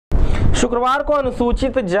शुक्रवार को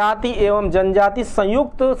अनुसूचित जाति एवं जनजाति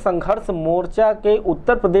संयुक्त संघर्ष मोर्चा के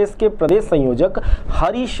उत्तर प्रदेश के प्रदेश संयोजक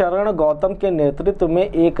हरिशरण गौतम के नेतृत्व में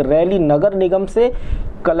एक रैली नगर निगम से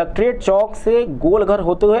कलेक्ट्रेट चौक से गोलघर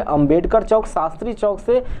होते हुए अंबेडकर चौक, शास्त्री चौक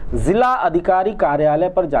से जिला अधिकारी कार्यालय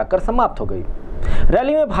पर जाकर समाप्त हो गई।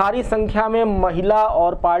 रैली में भारी संख्या में महिला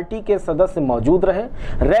और पार्टी के सदस्य मौजूद रहे।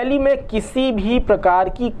 रैली में किसी भी प्रकार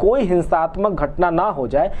की कोई हिंसात्मक घटना ना हो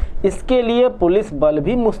जाए, इसके लिए पुलिस बल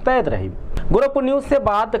भी मुस्तैद रही। गोरखपुर न्यूज से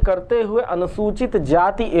बात करते हुए अनुसूचित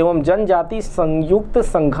जाति एवं जनजाति संयुक्त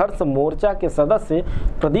संघर्ष मोर्चा के सदस्य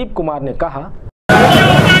प्रदीप कुमार ने कहा,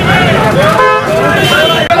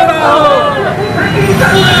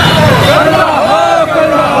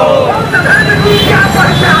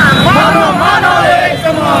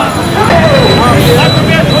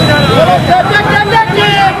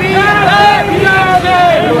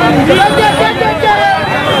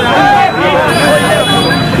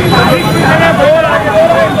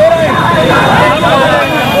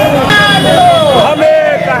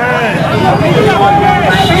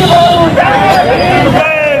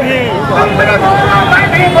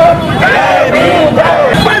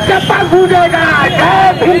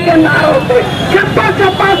 चप्पा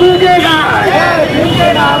चप्पा गूंजेगा,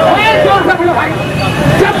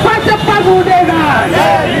 चप्पा चप्पा गूंजेगा।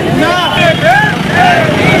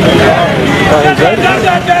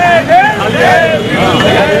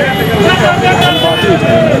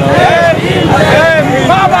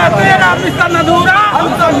 बाबा तेरा मिशन अधूरा, हम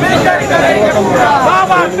सब मिलकर करेंगे पूरा।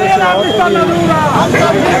 बाबा तेरा मिशन अधूरा, हम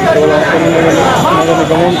सब मिलकर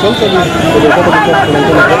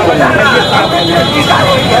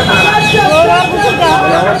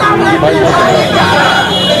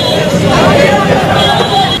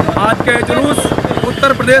आज के जुलूस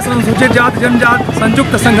उत्तर प्रदेश अनुसूचित जाति जनजाति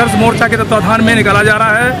संयुक्त संघर्ष मोर्चा के तत्वाधान में निकाला जा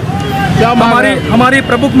रहा है। हमारी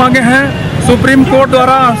प्रमुख मांगे हैं, सुप्रीम कोर्ट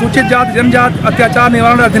द्वारा अनुसूचित जाति जनजाति अत्याचार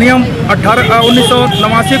निवारण अधिनियम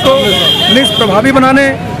 1989 को निष्प्रभावी बनाने,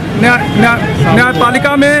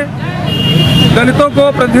 न्यायपालिका में दलितों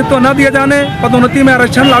को प्रतिनिधित्व न दिए जाने, पदोन्नति में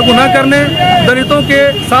आरक्षण लागू न करने, दलितों के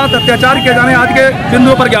साथ अत्याचार किए जाने आदि के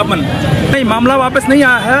बिंदुओं पर ज्ञापन। नहीं, मामला वापस नहीं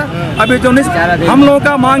आया है। अभी जो हम लोगों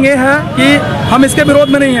का मांग ये है कि हम इसके विरोध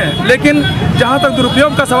में नहीं है, लेकिन जहाँ तक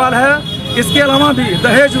दुरुपयोग का सवाल है, इसके अलावा भी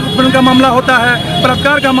दहेज उत्पीड़न का मामला होता है,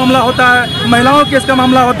 बलात्कार का मामला होता है, महिलाओं केस का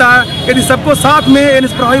मामला होता है। यदि सबको साथ में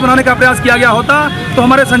निष्प्रभावी बनाने का प्रयास किया गया होता तो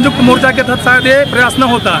हमारे संयुक्त मोर्चा के तहत शायद ये प्रयास न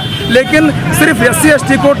होता, लेकिन सिर्फ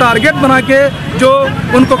SC/ST को टारगेट बना के जो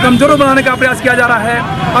उनको कमजोर बनाने का प्रयास किया जा रहा है।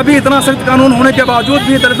 अभी इतना सख्त कानून होने के बावजूद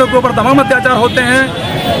भी दलितों के ऊपर तमाम अत्याचार होते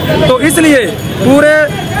हैं, तो इसलिए पूरे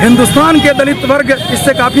हिंदुस्तान के दलित वर्ग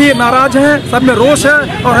इससे काफ़ी नाराज हैं, सब में रोष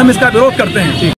है और हम इसका विरोध करते हैं।